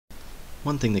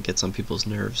One thing that gets on people's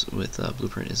nerves with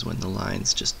Blueprint is when the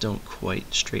lines just don't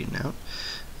quite straighten out.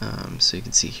 So you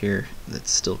can see here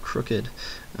that's still crooked,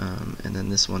 and then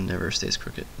this one never stays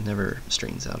crooked, never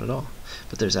straightens out at all.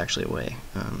 But there's actually a way.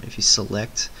 If you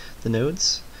select the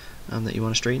nodes that you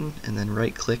want to straighten, and then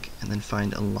right click and then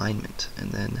find alignment,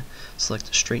 and then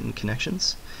select straighten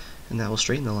connections, and that will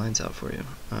straighten the lines out for you.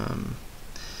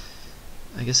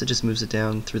 I guess it just moves it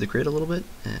down through the grid a little bit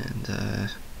and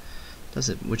does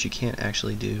it, which you can't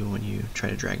actually do when you try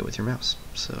to drag it with your mouse.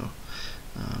 So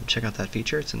check out that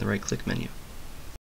feature, it's in the right click menu.